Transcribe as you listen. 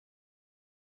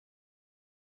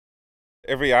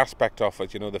every aspect of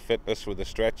it. You know, the fitness with the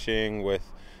stretching, with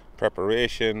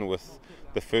preparation, with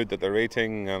the food that they're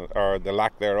eating, or the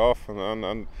lack thereof,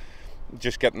 and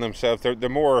just getting themselves. They're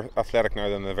more athletic now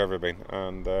than they've ever been,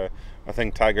 and I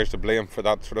think Tiger's to blame for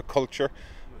that sort of culture,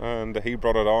 and he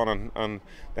brought it on, and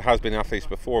there has been athletes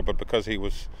before, but because he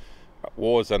was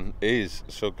and is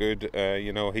so good,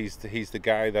 you know, he's the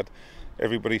guy that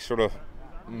everybody sort of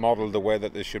modelled the way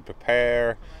that they should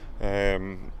prepare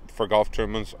for golf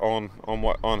tournaments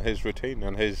on his routine,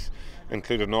 and his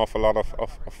included an awful lot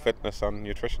of fitness and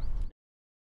nutrition.